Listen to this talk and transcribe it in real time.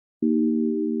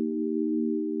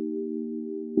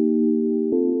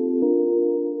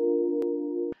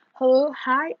Hello,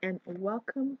 hi, and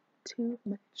welcome to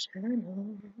my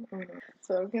channel. Oh no.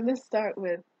 So I'm gonna start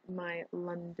with my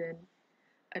London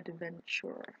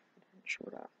adventure.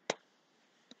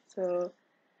 So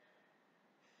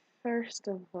first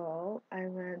of all, I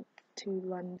went to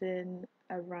London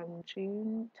around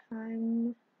June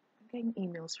time. I'm getting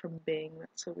emails from Bing,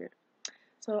 that's so weird.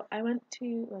 So I went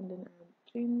to London around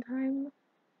June time,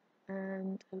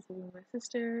 and I was living with my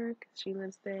sister because she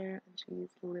lives there and she's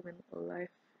living life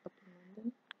up in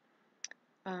London.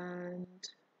 And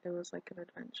it was like an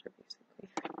adventure basically,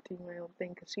 doing my own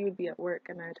thing because she would be at work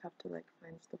and I'd have to like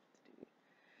find stuff to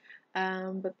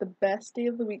do. But the best day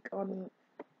of the week,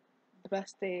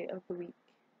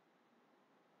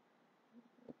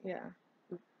 yeah,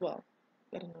 well,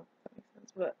 I don't know if that makes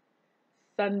sense, but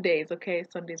Sundays, okay,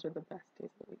 Sundays were the best days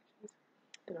of the week. That's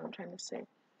what I'm trying to say.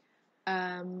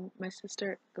 My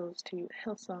sister goes to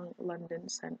Hillsong London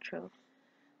Central,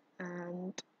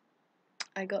 and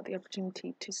I got the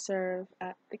opportunity to serve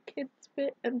at the kids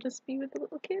bit and just be with the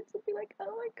little kids and be like,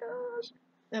 oh my gosh.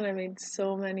 And I made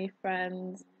so many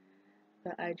friends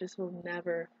that I just will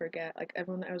never forget. Like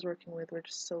everyone that I was working with were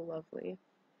just so lovely.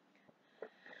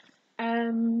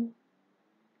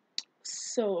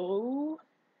 So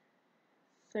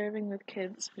serving with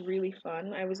kids, really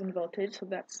fun. I was in voltage, so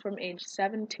that's from age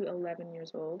 7 to 11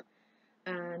 years old.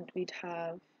 And we'd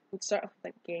start off with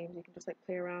like games, you can just like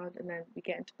play around, and then we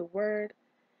get into the word.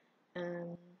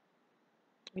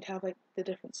 We'd have like the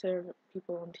different server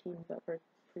people on team that were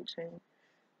preaching,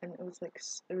 and it was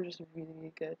just really,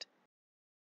 really good.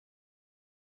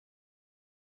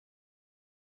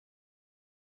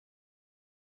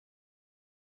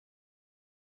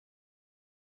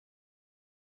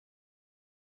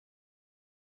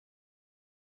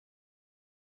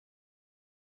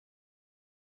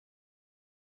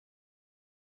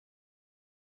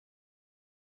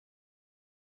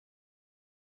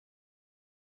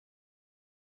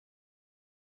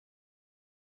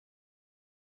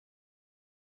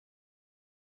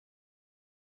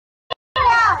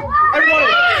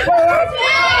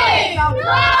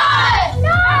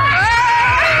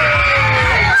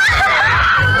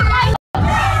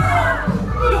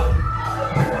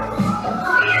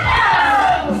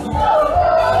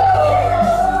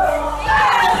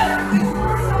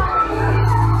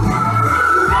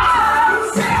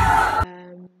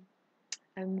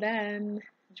 And then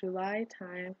July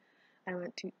time, I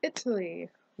went to Italy.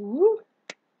 Woo!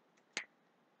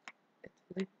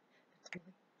 Italy.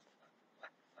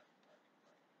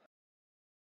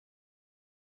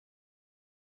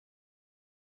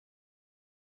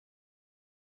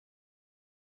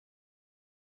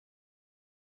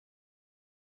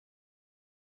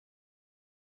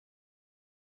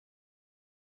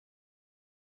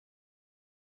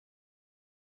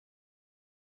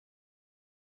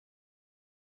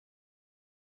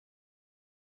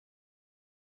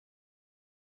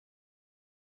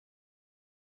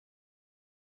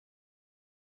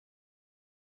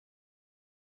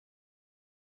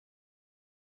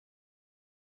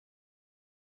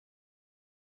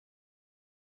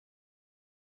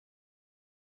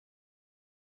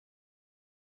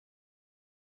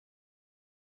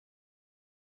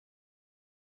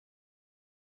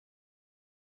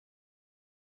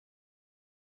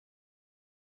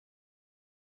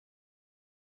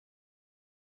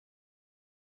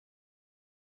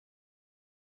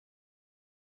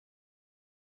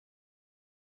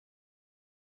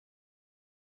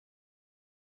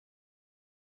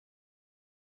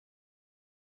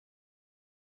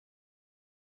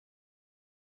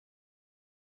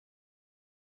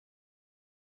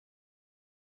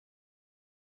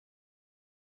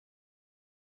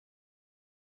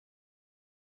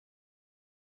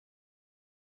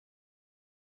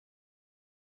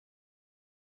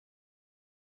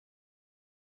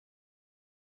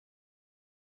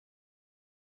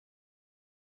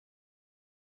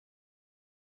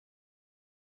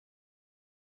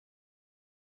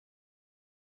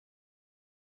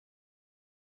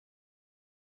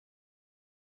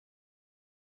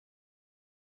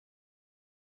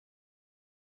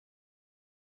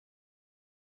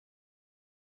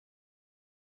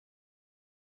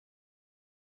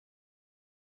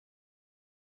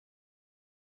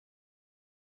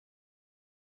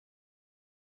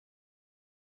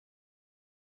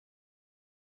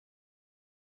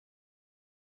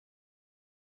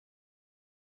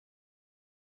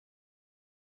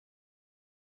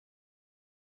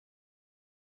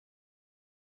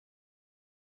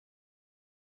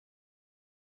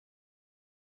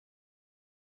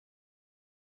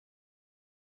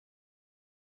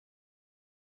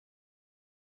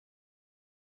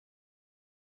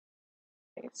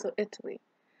 so Italy.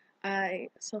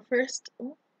 So first,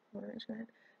 oh,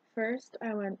 first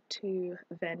I went to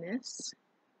Venice,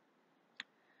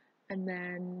 and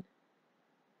then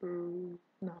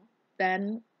no,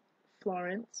 then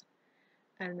Florence,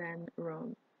 and then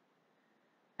Rome.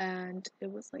 And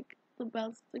it was like the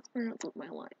best experience of my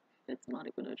life. It's not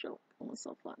even a joke. It was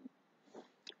so fun.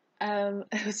 I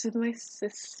was with my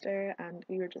sister, and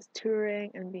we were just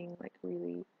touring and being like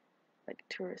really like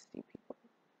touristy people.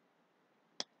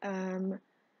 Um,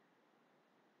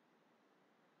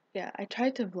 yeah, I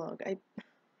tried to vlog. It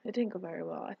didn't go very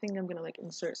well. I think I'm gonna like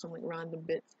insert some like random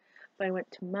bits. But I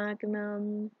went to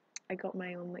Magnum. I got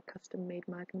my own like custom made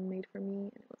Magnum made for me,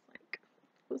 and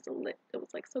it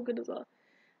was like so good as well.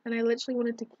 And I literally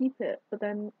wanted to keep it, but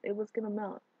then it was gonna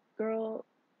melt. Girl,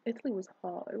 Italy was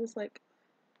hot. It was like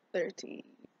 30,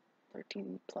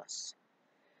 30 plus,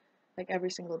 like every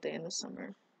single day in the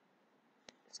summer.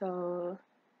 So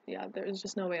yeah, there was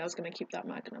just no way I was gonna keep that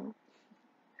Magnum.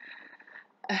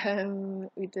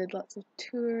 We did lots of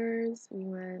tours. We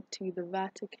went to the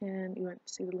Vatican. We went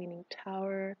to see the Leaning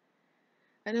Tower,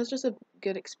 and it was just a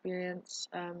good experience.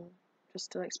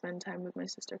 Just to like spend time with my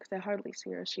sister because I hardly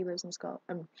see her. She lives in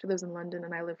she lives in London,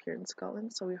 and I live here in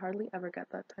Scotland, so we hardly ever get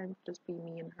that time to just be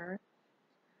me and her.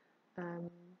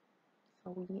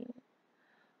 So yeah.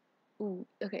 Ooh,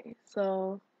 okay.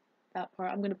 So that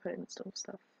part I'm gonna put in some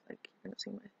stuff. Like you're gonna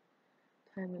see my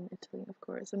time in Italy, of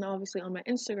course, and obviously on my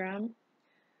Instagram.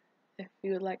 If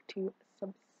you would like to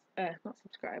not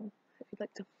subscribe, if you'd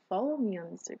like to follow me on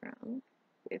Instagram,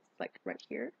 it's like right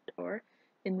here or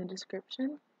in the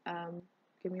description.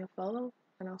 Give me a follow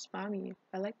and I'll spam you.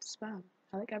 I like to spam.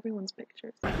 I like everyone's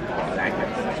pictures. So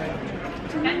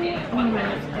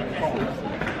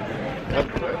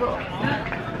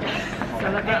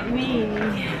look at me.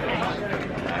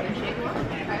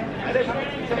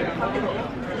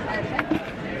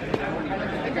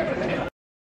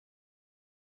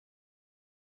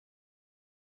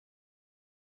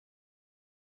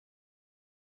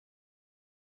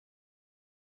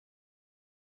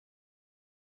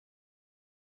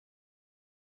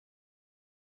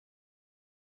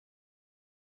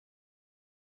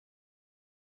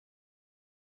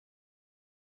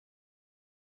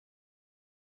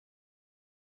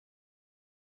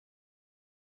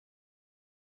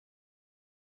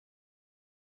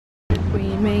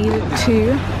 We made it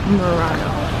to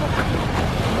Murano.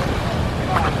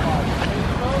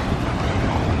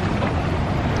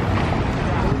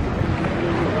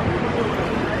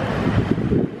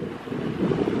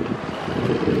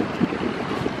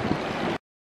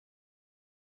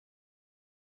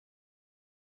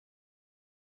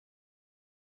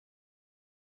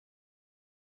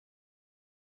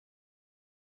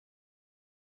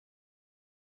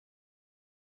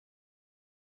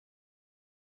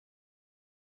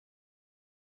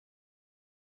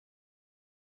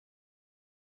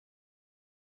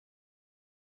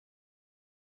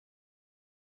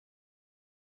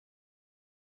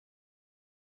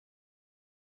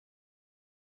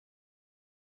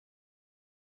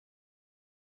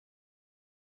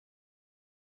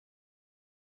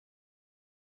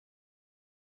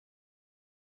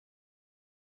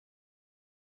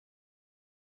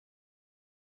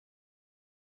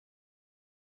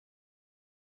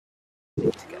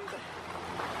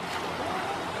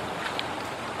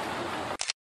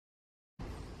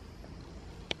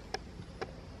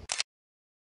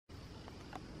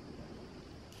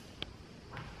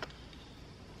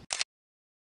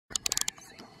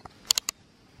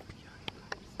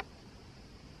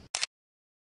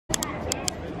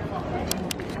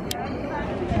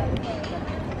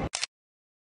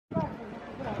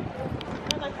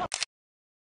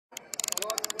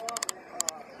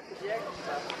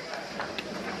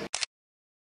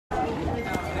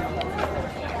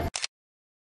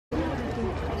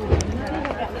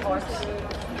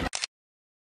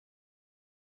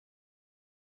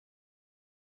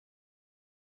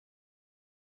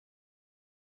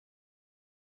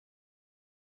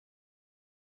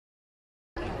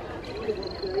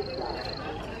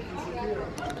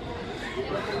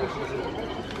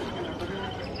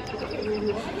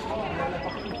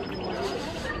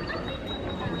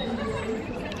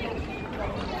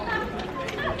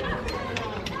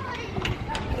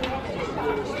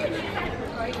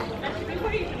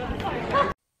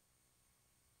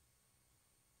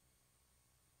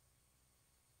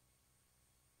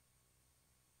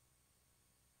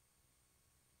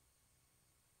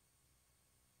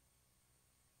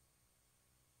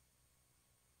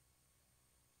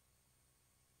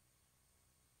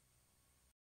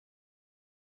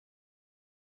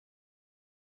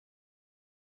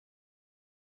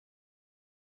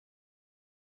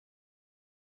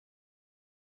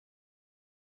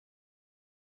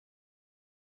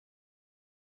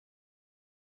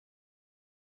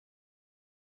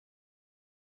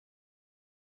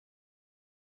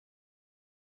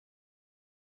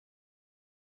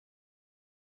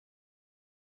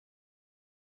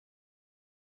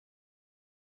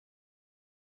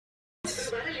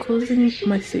 closing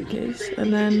my suitcase,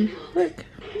 and then look,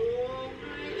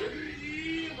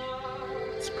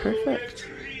 it's perfect.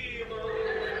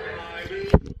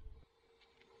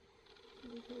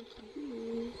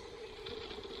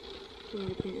 So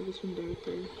I painted this one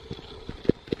darker.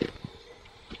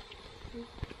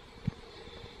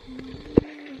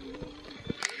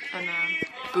 And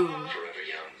boom.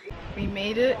 We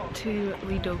made it to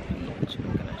Lido Beach.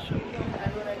 I'm gonna show you.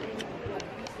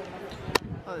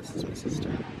 Oh, this is my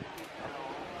sister.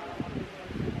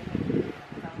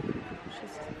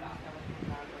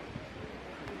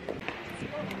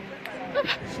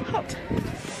 She's hot.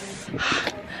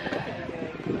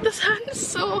 The sun is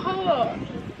so hot.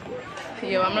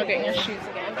 Yo, I'm not getting your shoes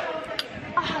again.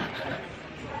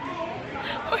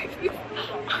 My feet.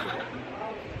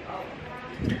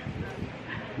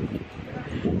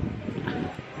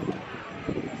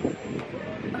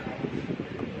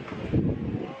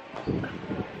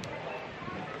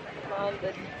 Man,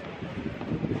 the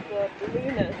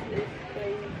blueness is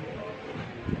crazy.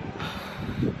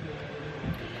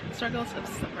 Struggles of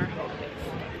summer holidays.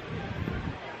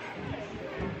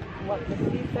 You want the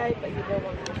seaside, but you don't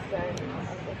want the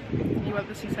sun. You want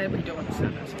the seaside, but you don't want the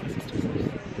sun. That's what my sister says.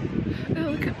 Oh,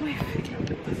 look at my feet.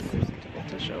 This is difficult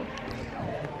to show.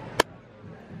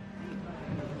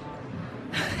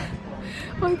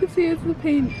 All I can see is the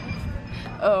paint.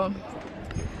 Oh,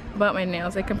 about my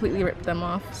nails. I completely ripped them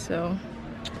off, so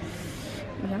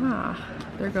yeah,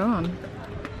 they're gone.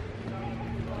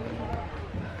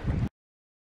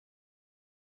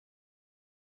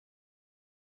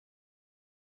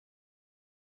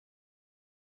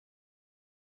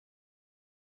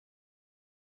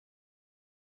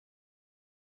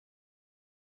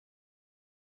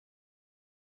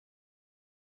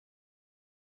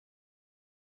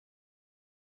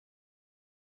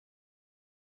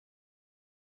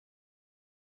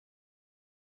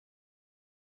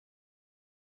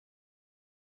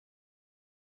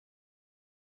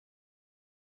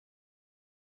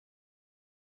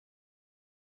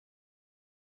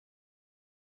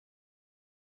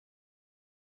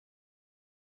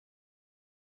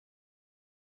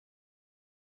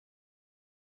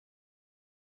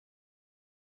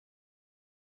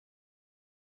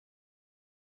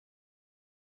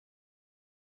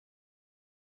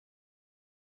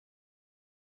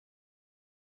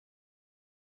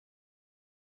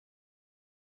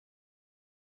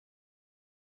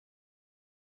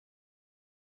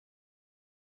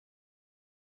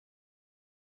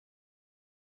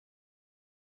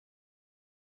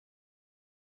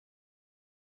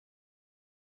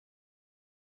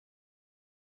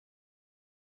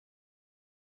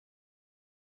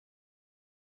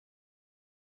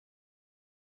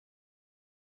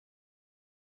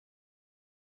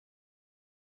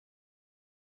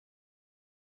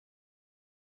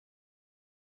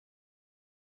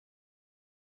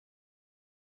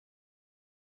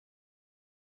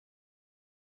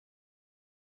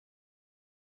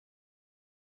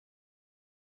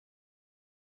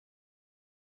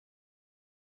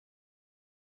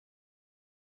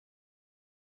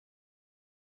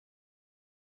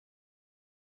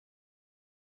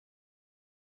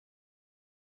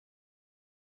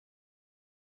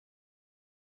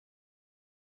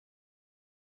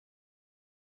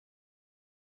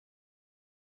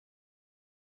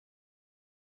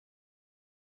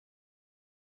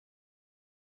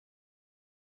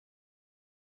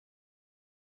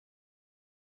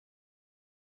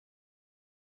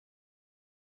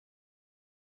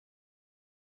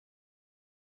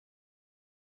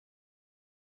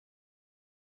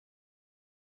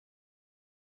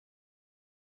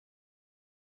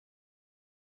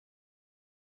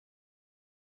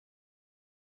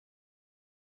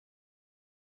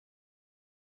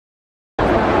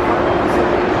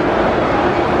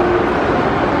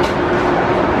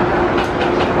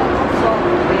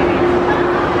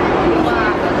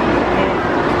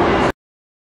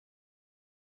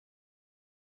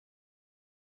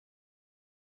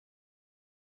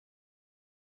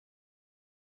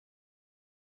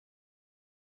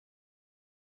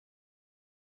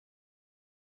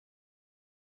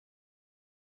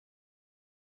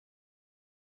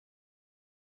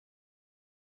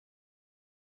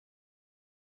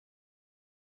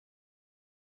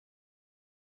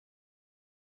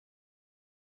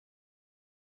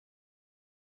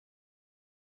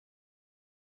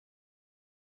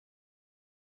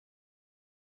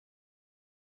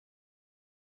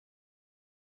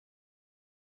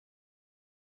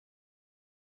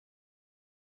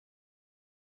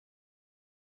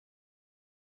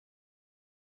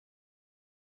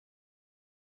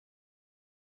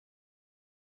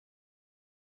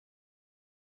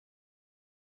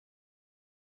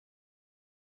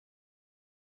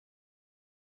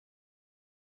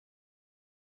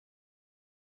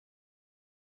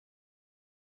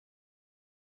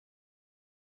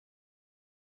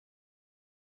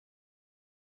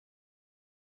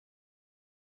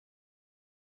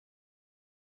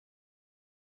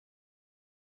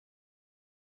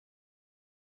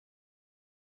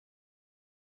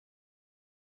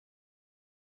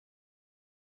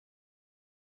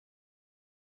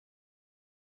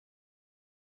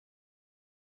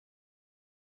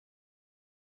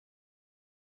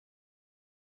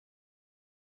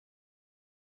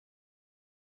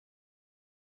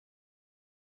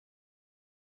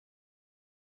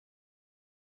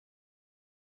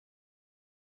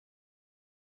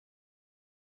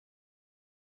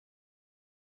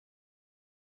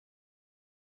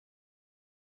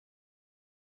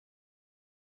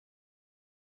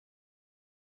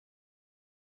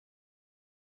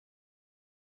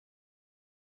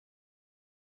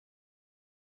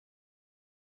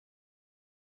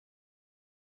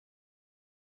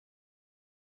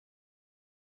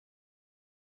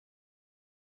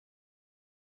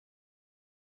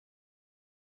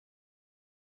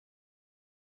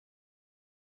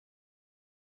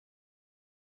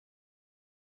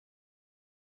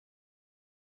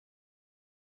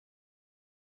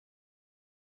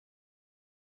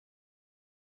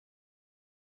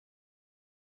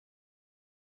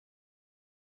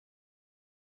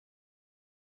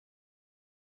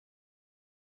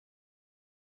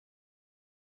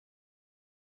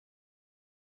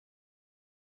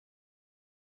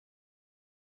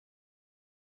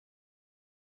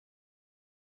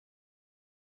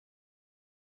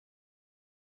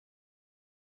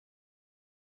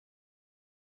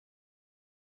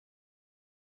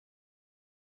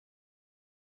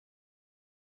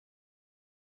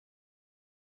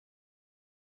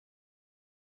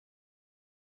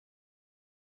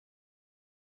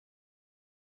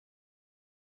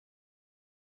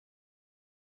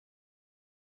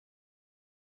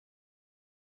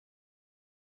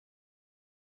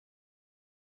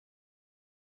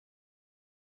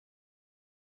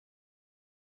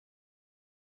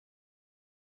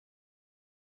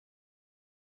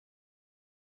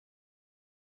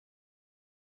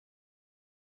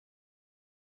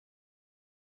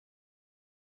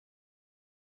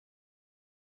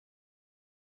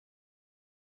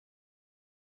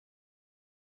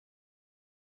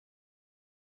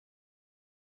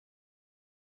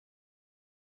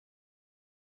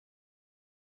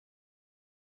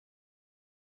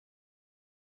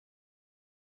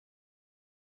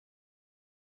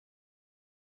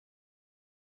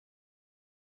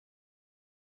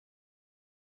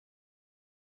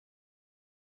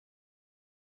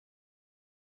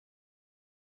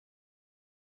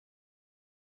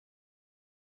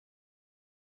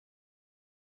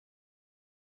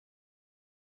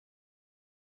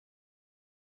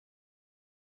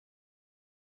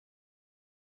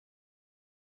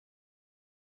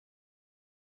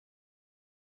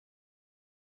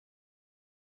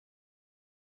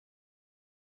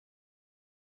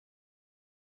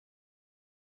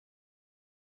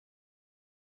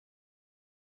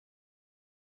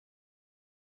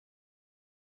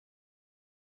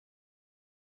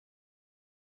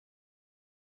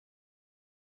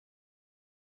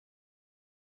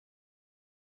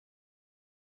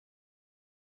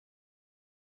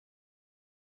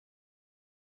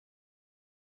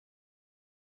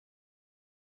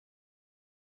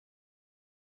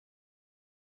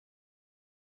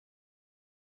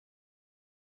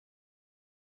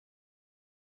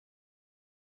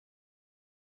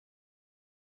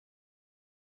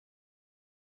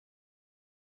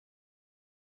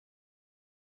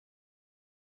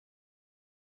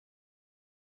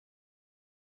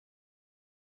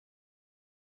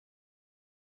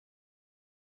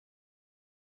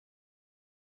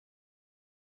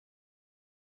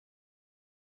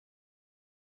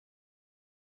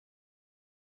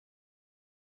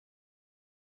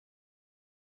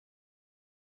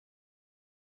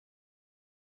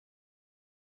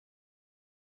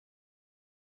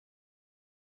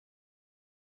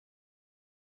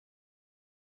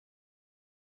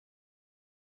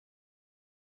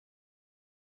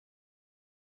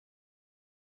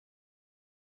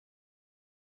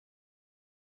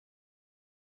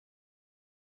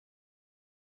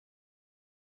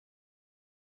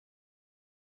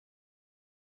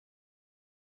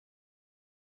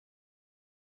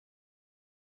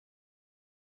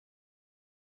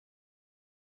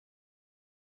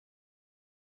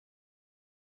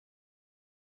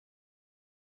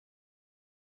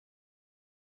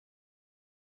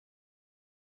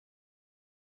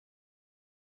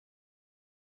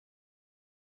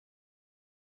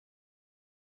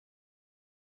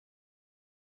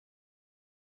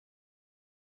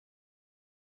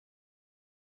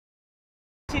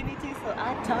 Opportunity, so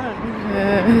I turn.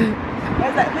 Yeah. I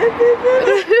was like, this.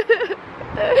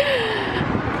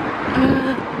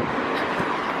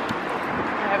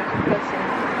 I have a confession.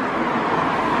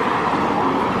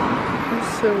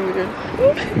 It's so weird.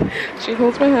 She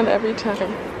holds my hand every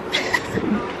time.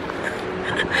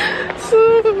 So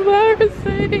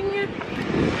embarrassing.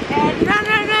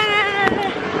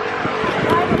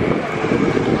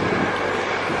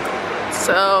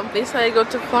 So they decided to go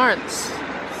to Florence.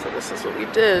 So this is what we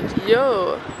did.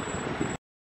 Yo.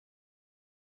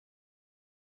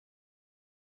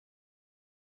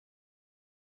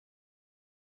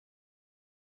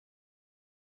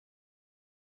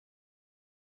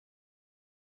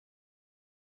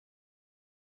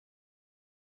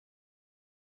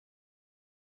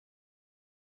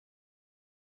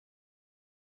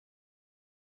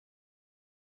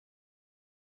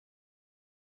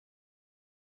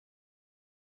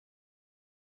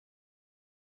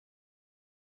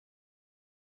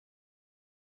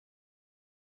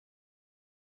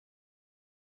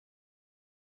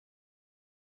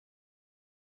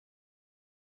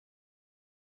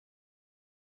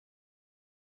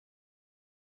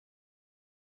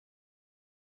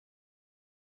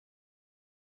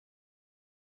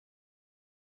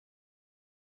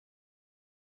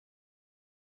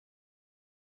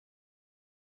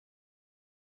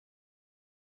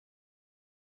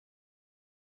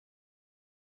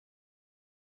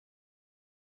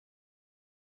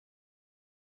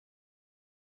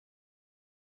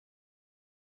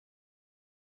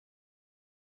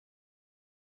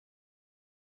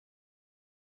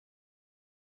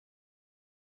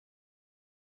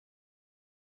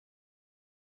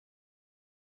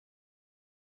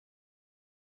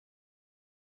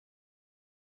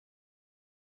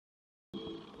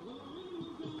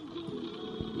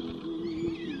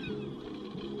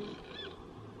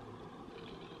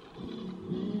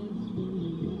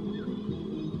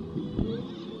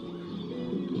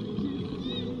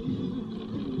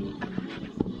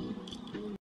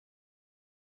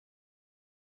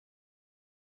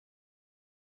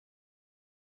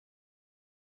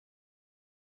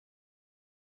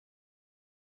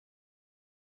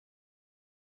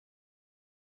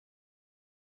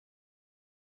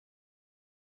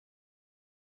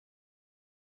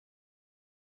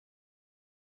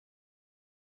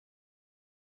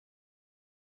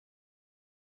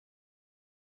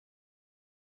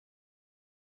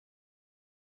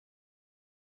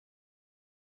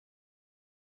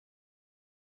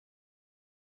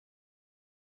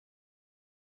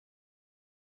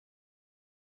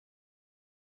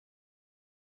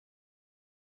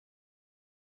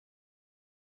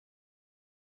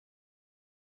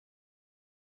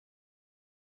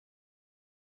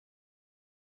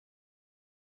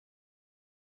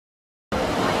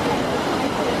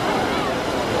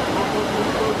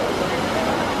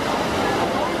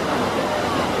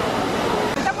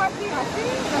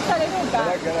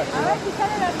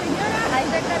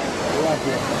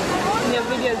 Your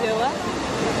videos, your what?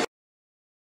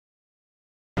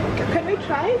 Can we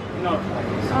try? No,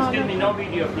 excuse me, no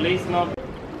video, please, no.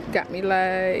 Got me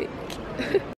like.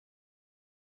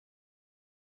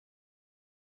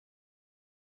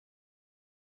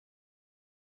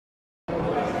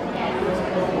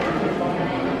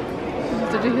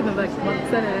 Did you hear them like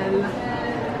mozzarella?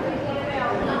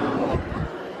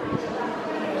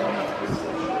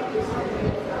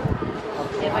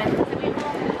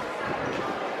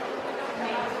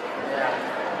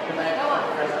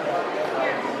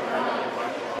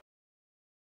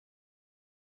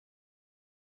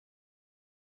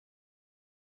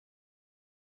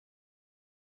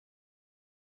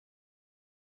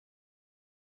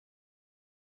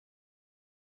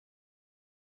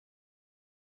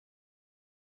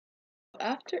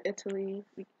 After Italy,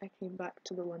 I came back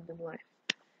to the London life,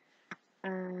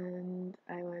 and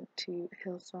I went to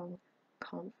Hillsong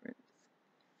conference.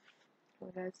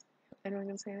 Well, guys, anyone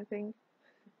gonna say anything?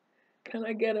 Can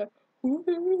I get a?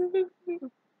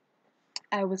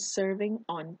 I was serving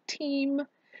on team.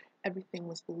 Everything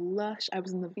was lush. I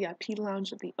was in the VIP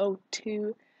lounge at the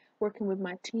O2, working with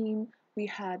my team. We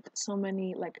had so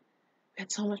many we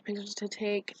had so much pictures to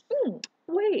take.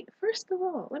 Wait, first of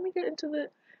all, let me get into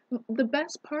the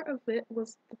best part of it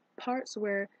was the parts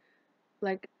where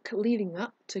leading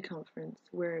up to conference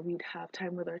where we'd have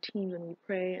time with our teams and we'd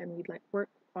pray and we'd work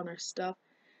on our stuff,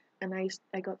 and I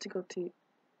got to go to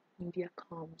media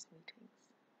comms meetings.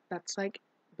 That's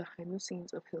behind the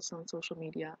scenes of Hillsong social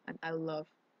media, and I love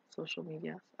social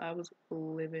media. So I was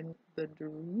living the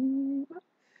dream.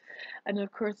 And of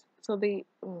course, so they,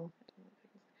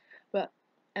 but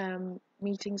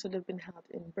meetings would have been held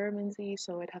in Bermondsey,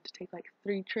 so I'd have to take like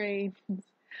 3 trains.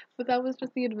 But that was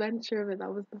just the adventure of it.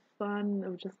 That was the fun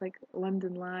of just like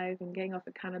London Live and getting off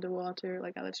at Canada Water.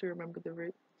 Like I literally remember the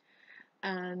route.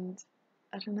 And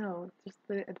I don't know, just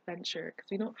the adventure,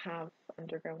 because we don't have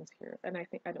undergrounds here, and I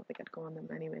don't think I'd go on them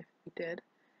anyway if we did.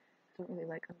 I don't really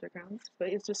like undergrounds, but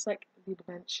it's just like the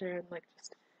adventure and like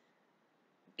just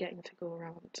getting to go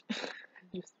around and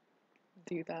just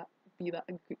do that, be that,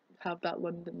 have that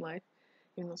London life,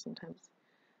 even though sometimes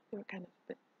they were kind of a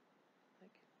bit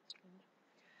like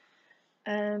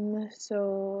strange.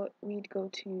 So we'd go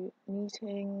to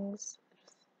meetings,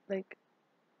 just like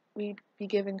we'd be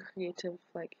given creative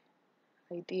like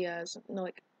ideas, no,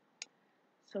 like,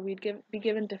 so we'd be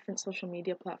given different social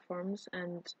media platforms,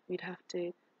 and we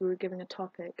were given a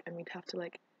topic, and we'd have to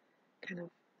like kind of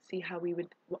see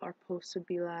what our posts would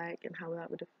be like, and how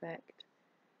that would affect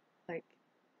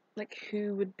like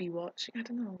who would be watching. I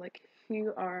don't know, like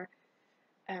who our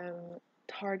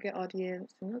target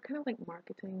audience, and kind of like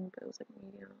marketing, but it was like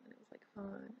media, and it was like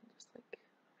fun and just like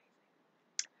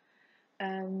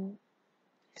amazing.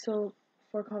 So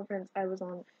for conference, I was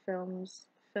on film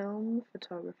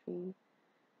photography,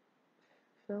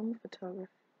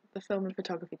 the film and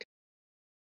photography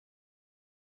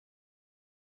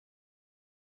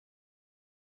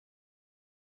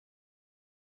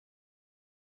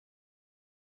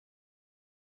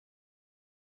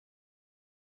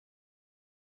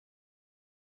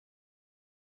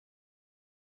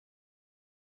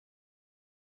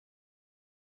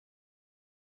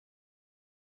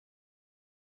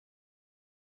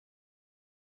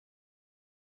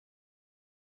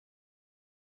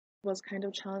was kind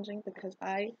of challenging because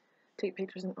I take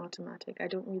pictures in automatic. I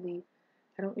don't really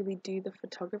do the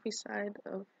photography side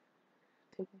of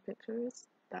taking pictures.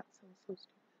 That sounds so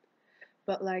stupid.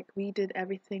 But like we did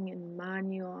everything in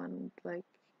manual and like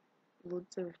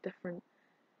loads of different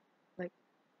like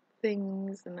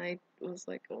things, and I was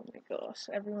like, oh my gosh,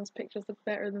 everyone's pictures look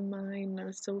better than mine. I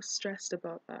was so stressed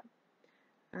about that.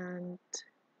 And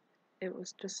it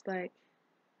was just like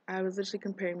I was literally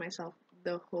comparing myself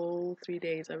the whole 3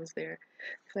 days I was there,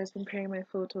 because I was comparing my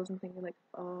photos and thinking like,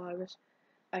 oh, I wish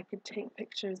I could take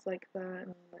pictures like that,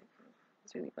 and like it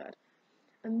was really bad.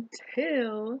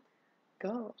 Until,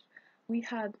 gosh, we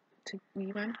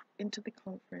went into the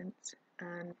conference,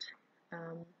 and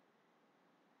um,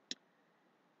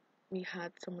 we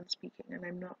had someone speaking, and I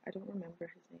don't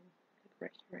remember his name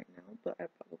like right now, but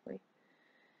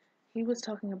he was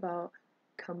talking about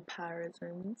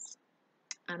comparisons,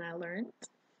 and I learned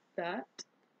that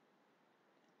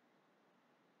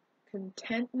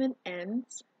contentment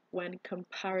ends when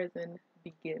comparison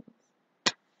begins.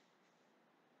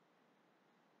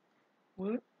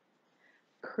 What?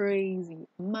 Crazy.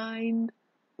 Mind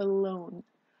blown.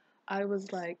 I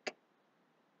was like,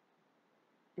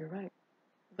 you're right.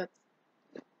 That's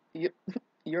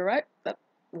you're right. That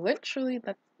literally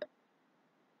that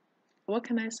what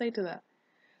can I say to that?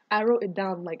 I wrote it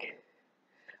down like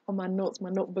on my notes. My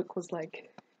notebook was like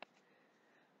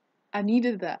I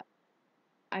needed that.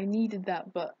 I needed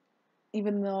that, but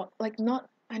even though like not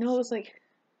I know it was like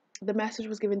the message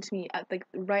was given to me at like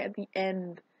right at the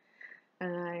end,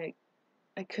 and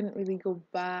I couldn't really go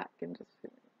back and just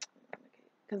okay,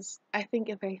 because I think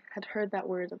if I had heard that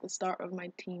word at the start of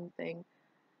my team thing,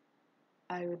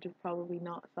 I would have probably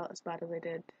not felt as bad as I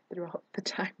did throughout the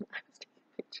time that I was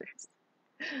taking pictures.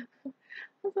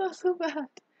 I felt so bad,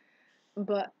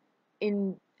 but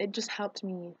it just helped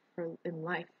me in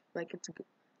life. Like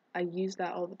I use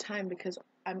that all the time because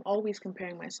I'm always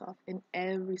comparing myself in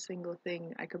every single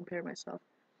thing. I compare myself,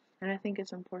 and I think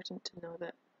it's important to know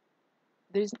that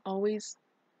there's always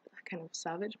kind of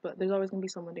savage, but there's always gonna be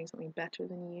someone doing something better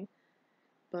than you.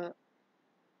 But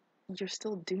you're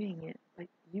still doing it. Like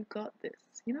you got this,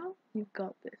 you've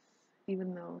got this,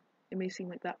 even though it may seem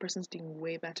like that person's doing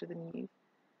way better than you.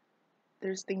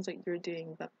 There's things that you're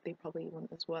doing that they probably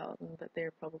want as well, and that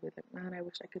they're probably like, man, I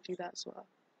wish I could do that as well.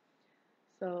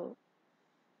 So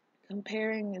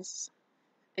comparing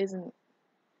isn't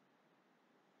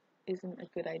a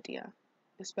good idea,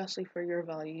 especially for your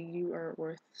value. You are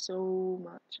worth so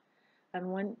much,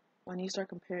 and when you start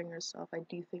comparing yourself, I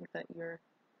do think that your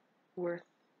worth,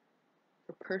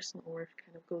 your personal worth,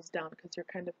 kind of goes down, because you're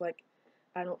kind of like,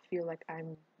 I don't feel like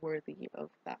I'm worthy of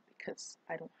that because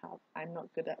I'm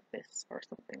not good at this or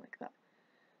something like that,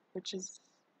 which is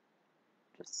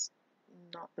just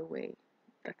not the way.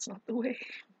 That's not the way.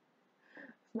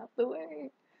 It's not the way.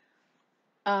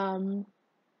 Um,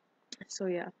 so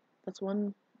yeah, that's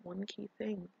one key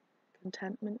thing.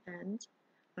 Contentment ends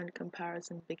when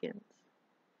comparison begins.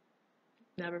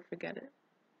 Never forget it.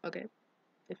 Okay?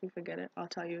 if you forget it, I'll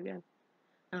tell you again.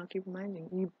 And I'll keep reminding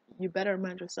you. You better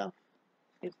remind yourself.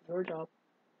 It's your job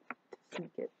to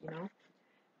speak it, you know?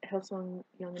 Hillsong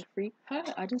Young and Free. Hi,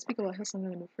 I didn't speak about Hillsong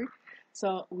Young and Free.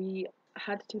 So we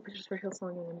had to take pictures for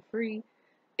Hillsong Young and Free.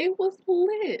 It was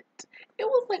lit. It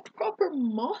was like proper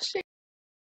moshing.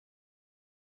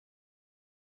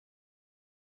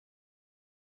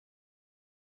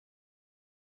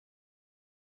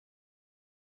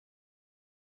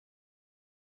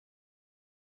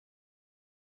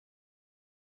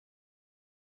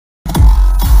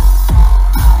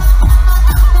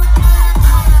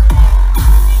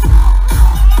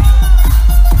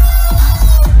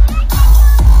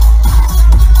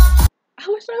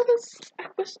 I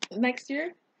wish next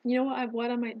year, you know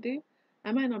what I might do?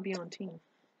 I might not be on team.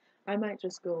 I might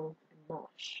just go and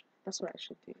mosh. That's what I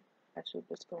should do. I should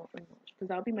just go and mosh. Because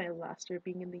that'll be my last year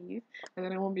being in the youth. And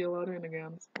then I won't be allowed in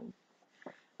again. So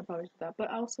I'll probably do that.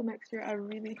 But also next year, I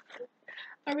really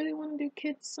want to do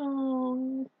kids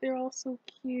songs. They're all so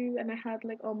cute. And I had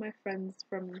like all my friends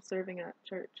from serving at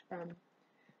church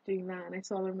doing that. And I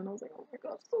saw them and I was like, oh my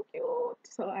god, so cute.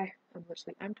 So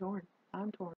I'm torn.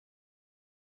 I'm torn.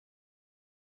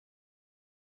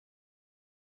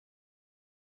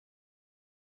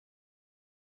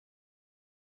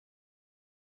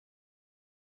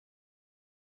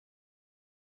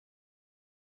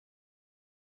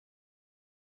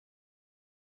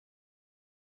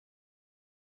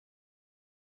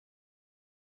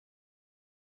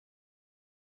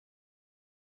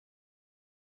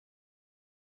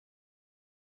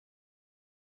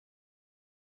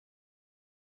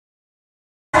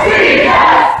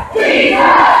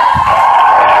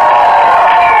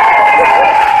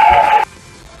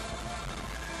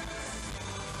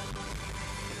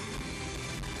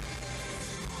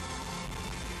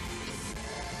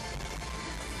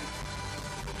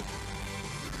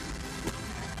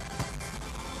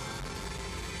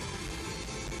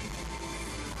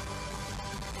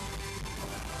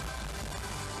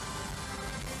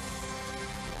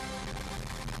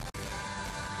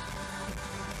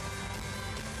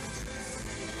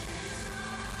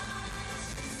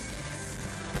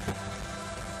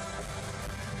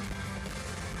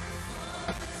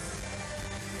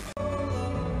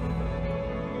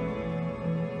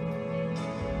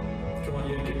 Come on,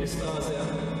 you get your stars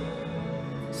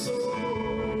out. So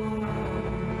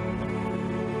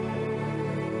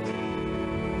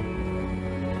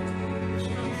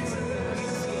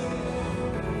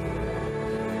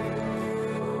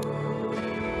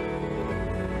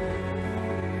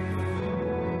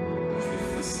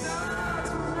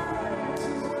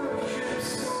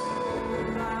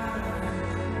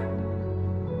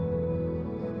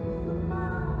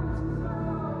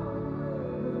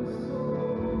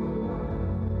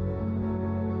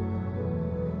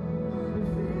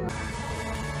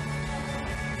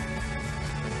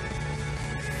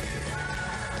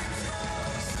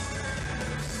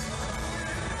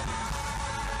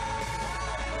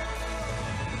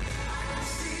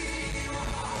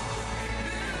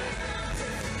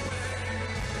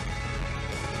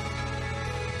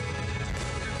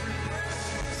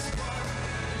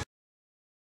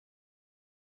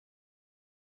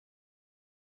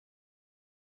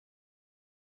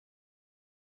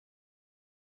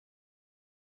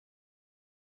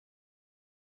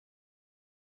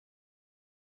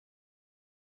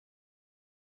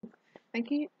Thank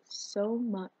you so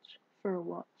much for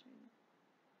watching.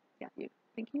 Yeah, you.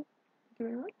 Thank you. Thank you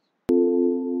very much.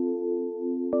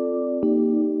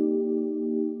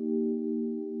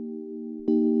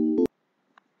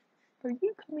 Are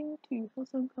you coming to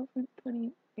Hillsong Conference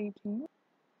 2018?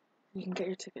 You can get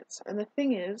your tickets. And the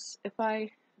thing is, if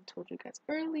I told you guys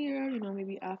earlier, you know,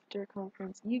 maybe after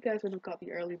conference, you guys would have got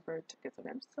the early bird tickets. And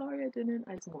I'm sorry I didn't.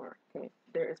 There's more. Okay,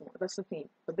 there is more. That's the theme.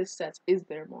 But this says, is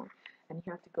there more? And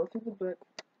you have to go through the book.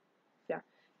 Yeah,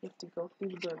 you have to go through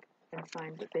the book and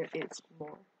find that there is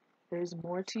more. There is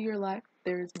more to your life.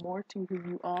 There is more to who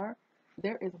you are.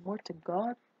 There is more to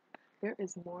God. There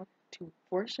is more to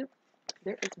worship.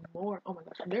 There is more. Oh my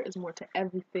gosh, there is more to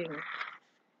everything.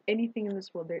 Anything in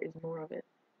this world, there is more of it.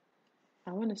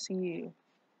 I want to see you,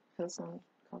 Hillsong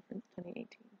Conference 2018.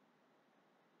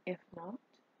 If not,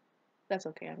 that's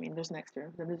okay. I mean, there's next year,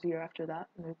 then there's the year after that,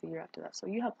 and there's the year after that. So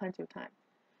you have plenty of time.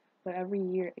 But every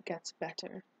year it gets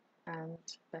better and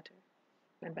better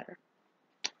and better.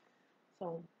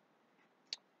 So,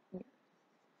 yeah,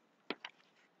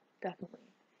 definitely,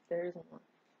 there is more.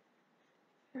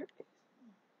 There is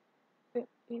more.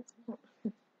 There is more.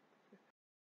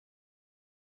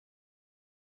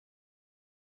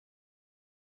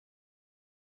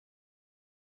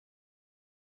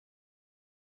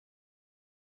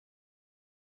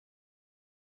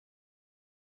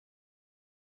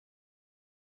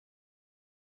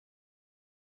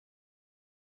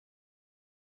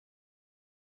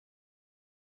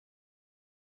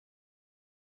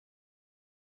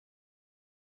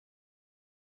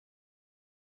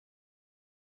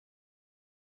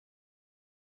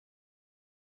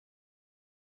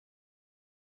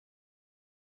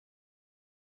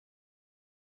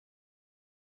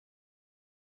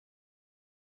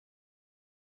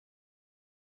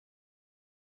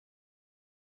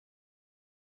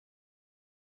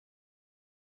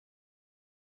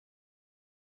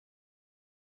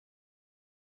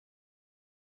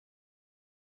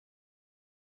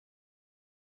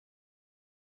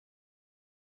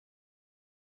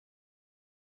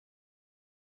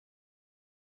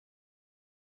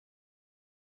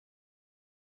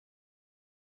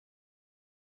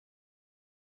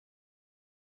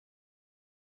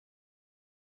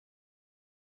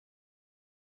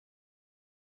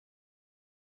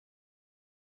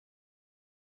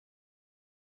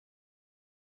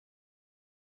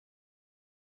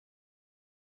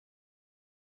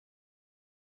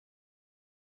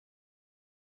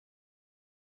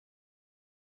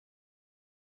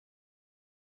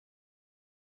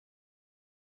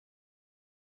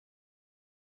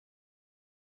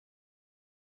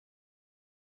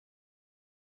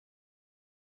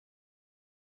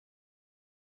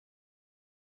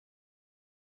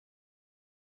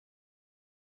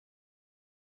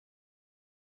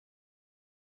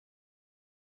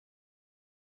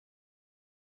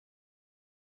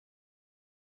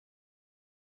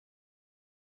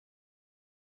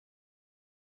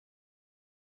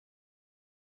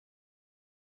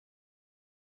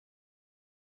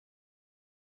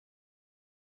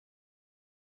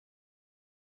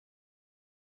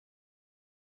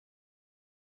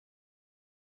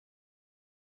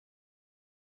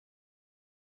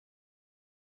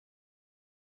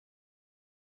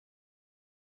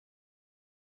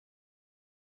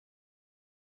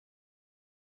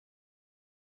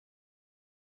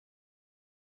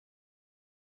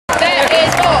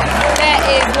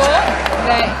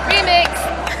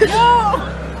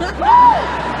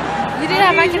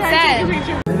 my consent.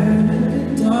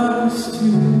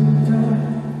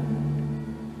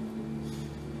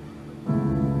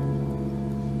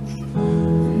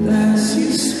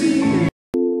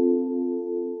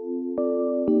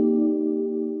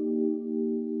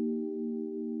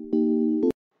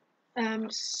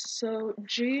 So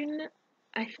June,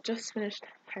 I just finished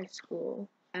high school.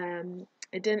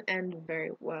 It didn't end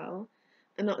very well,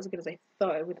 and not as good as I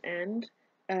thought it would end.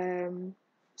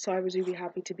 So I was really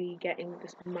happy to be getting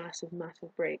this massive,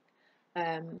 massive break.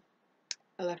 Um,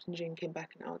 I left in June, came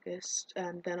back in August,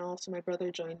 and then also my brother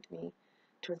joined me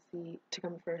to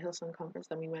come for a Hillsong conference.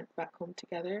 Then we went back home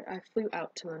together. I flew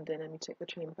out to London and we took the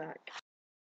train back.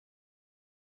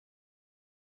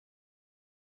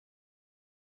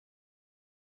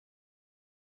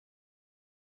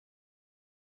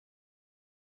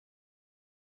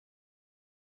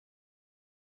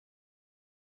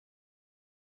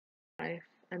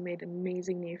 I made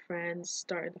amazing new friends,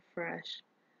 started afresh,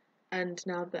 and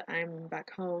now that I'm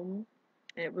back home,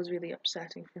 it was really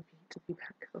upsetting for me to be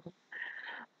back home.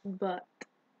 But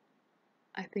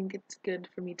I think it's good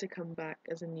for me to come back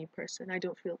as a new person. I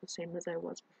don't feel the same as I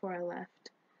was before I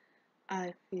left.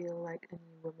 I feel like a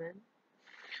new woman.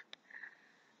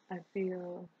 I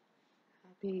feel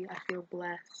happy, I feel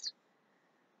blessed,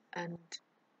 and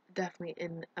definitely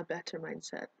in a better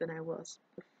mindset than I was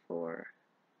before,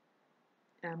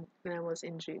 than I was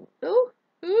in June. Ooh,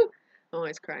 ooh, I'm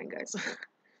always crying, guys.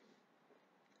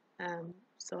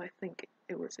 So I think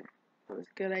it was a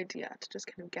good idea to just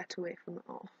kind of get away from it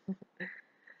all.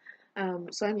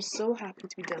 So I'm so happy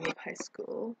to be done with high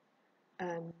school,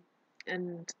 and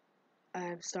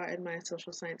I've started my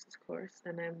social sciences course,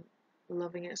 and I'm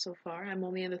loving it so far. I'm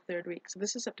only in the 3rd week, so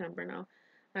this is September now.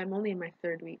 I'm only in my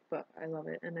 3rd week, but I love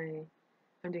it, and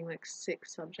I'm doing like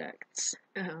 6 subjects.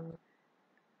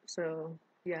 So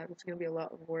yeah, it's gonna be a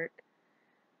lot of work.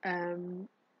 So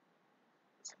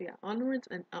yeah, onwards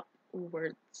and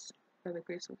upwards by the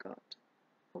grace of God,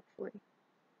 hopefully.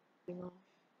 Moving off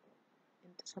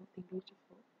into something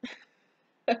beautiful.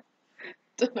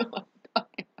 Don't know what